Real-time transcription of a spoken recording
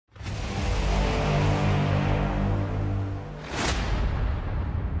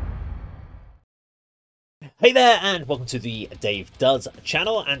Hey there, and welcome to the Dave Does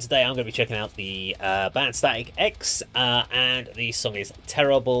channel. And today I'm going to be checking out the band Static X, and the song is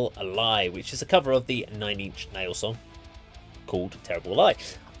Terrible Lie, which is a cover of the 9 Inch Nails song called Terrible Lie.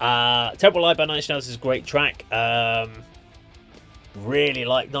 Terrible Lie by 9 Inch Nails is a great track. Really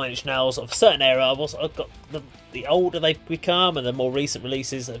like 9 Inch Nails of a certain era. I've got the older they've become and the more recent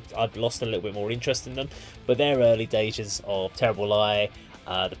releases, I've lost a little bit more interest in them. But their early days of Terrible Lie,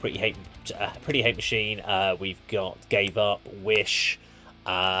 the Pretty Hate Machine, we've got Gave Up, Wish,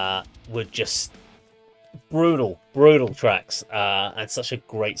 were just brutal tracks, and such a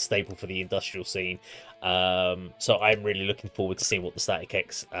great staple for the industrial scene. So I'm really looking forward to seeing what the Static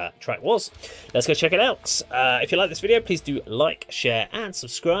X track was. Let's go check it out. If you like this video, please do like, share, and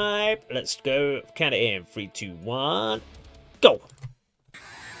subscribe. Let's go. Count it in. 3, 2, 1, go.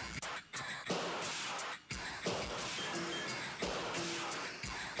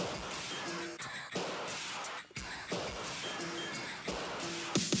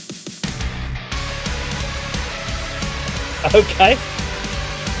 Okay,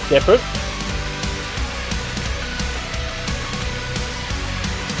 different.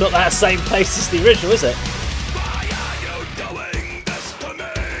 It's not that same place as the original, is it? Why are you doing this to me?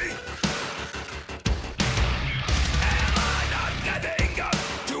 Am I not living up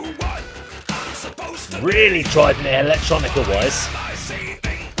to what I'm supposed to Really driving it electronica wise. Am I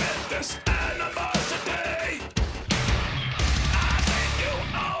seething with this animosity? I think you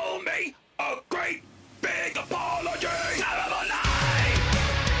owe me a great big apology. Terrible lie.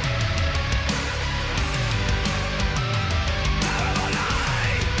 Terrible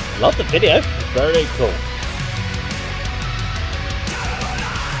lie. Love the video. Very cool.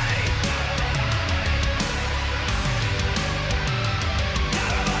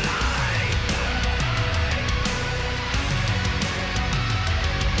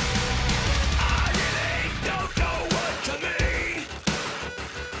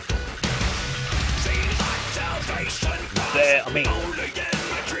 There, I mean,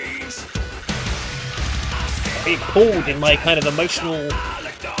 being pulled in my kind of emotional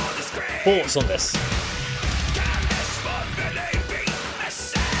thoughts on this.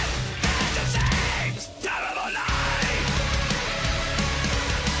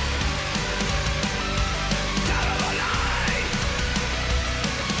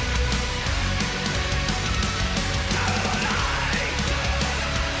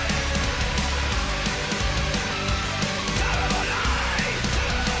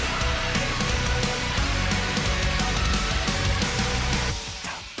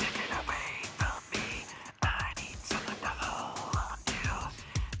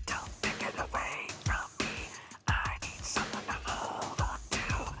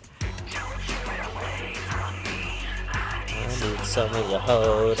 Need something to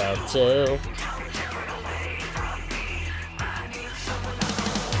hold on to.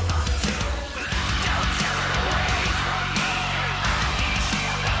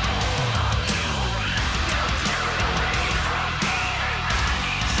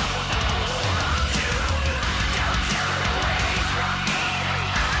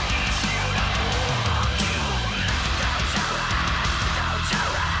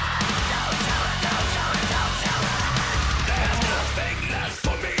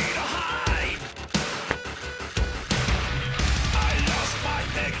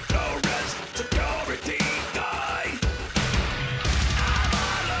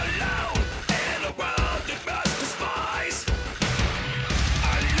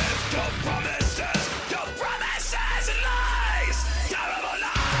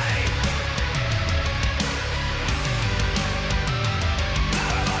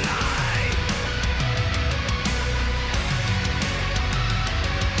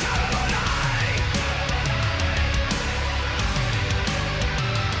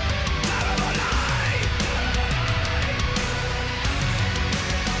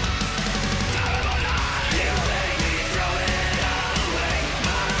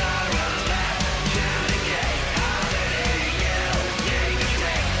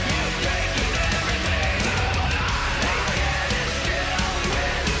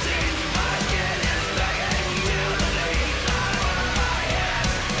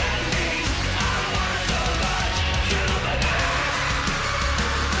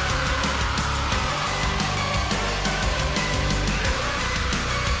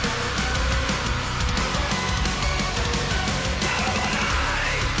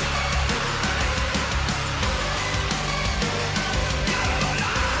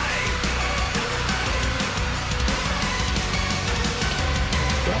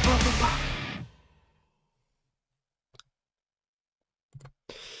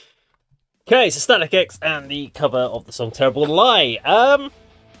 Okay, so Static X and the cover of the song Terrible Lie.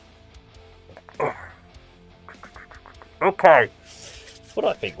 Okay. What do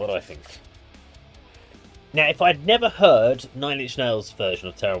I think? What do I think? Now, if I'd never heard Nine Inch Nails' version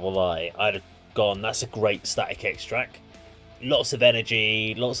of Terrible Lie, I'd have gone, that's a great Static X track. Lots of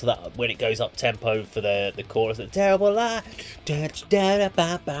energy, lots of that when it goes up tempo for the chorus. The Terrible Lie. The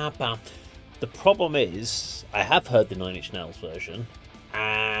problem is, I have heard the Nine Inch Nails version,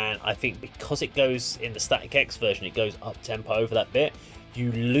 and I think because it goes in the Static X version, it goes up tempo for that bit,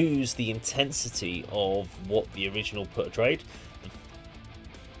 you lose the intensity of what the original portrayed.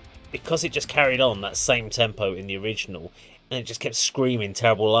 Because it just carried on that same tempo in the original, and it just kept screaming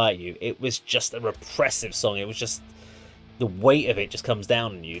Terrible Lie at you, it was just a repressive song. It was just, the weight of it just comes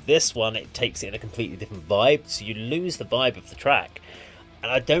down on you. This one, it takes it in a completely different vibe, so you lose the vibe of the track.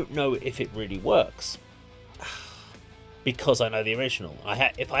 And I don't know if it really works, because I know the original.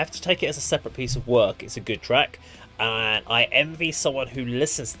 If I have to take it as a separate piece of work, it's a good track, and I envy someone who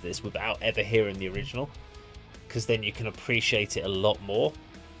listens to this without ever hearing the original, because then you can appreciate it a lot more.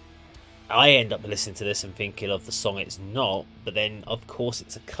 I end up listening to this and thinking of the song it's not, but then of course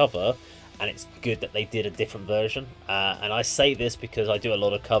it's a cover, and it's good that they did a different version. And I say this because I do a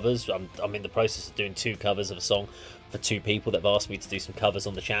lot of covers. I'm in the process of doing 2 covers of a song for 2 people that have asked me to do some covers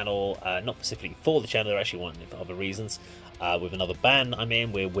on the channel, not specifically for the channel, they're actually wanting it for other reasons. With another band I'm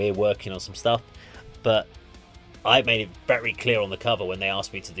in, we're working on some stuff, but I made it very clear on the cover when they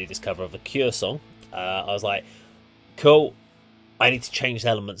asked me to do this cover of a Cure song. I was like, cool, I need to change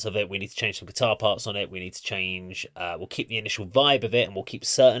elements of it. We need to change some guitar parts on it. We need to change, we'll keep the initial vibe of it and we'll keep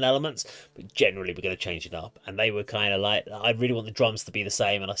certain elements, but generally we're going to change it up. And they were kind of like, I really want the drums to be the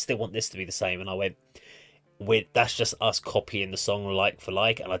same and I still want this to be the same. And I went, that's just us copying the song like for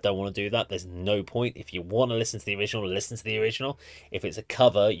like, and I don't want to do that. There's no point. If you want to listen to the original, listen to the original. If it's a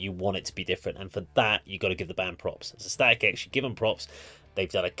cover, you want it to be different. And for that, you got to give the band props. As a Static X, you give them props. They've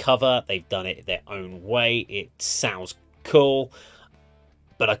done a cover. They've done it their own way. It sounds cool,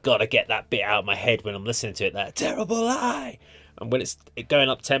 but I gotta get that bit out of my head when I'm listening to it. That Terrible Lie, and when it's going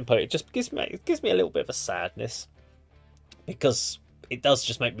up tempo, it just gives me a little bit of a sadness, because it does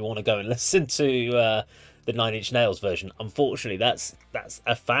just make me want to go and listen to the Nine Inch Nails version. Unfortunately, that's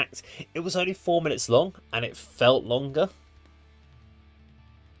a fact. It was only 4 minutes long, and it felt longer.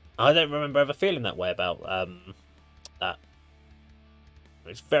 I don't remember ever feeling that way about that.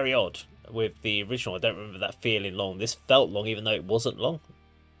 It's very odd. With the original, I don't remember that feeling long. This felt long, even though it wasn't long.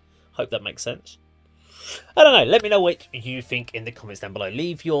 Hope that makes sense. I don't know. Let me know what you think in the comments down below.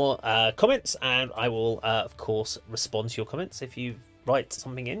 Leave your comments, and I will, of course, respond to your comments if you write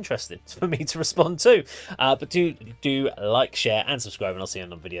something interesting for me to respond to. But do like, share, and subscribe, and I'll see you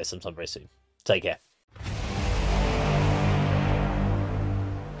in another video sometime very soon. Take care.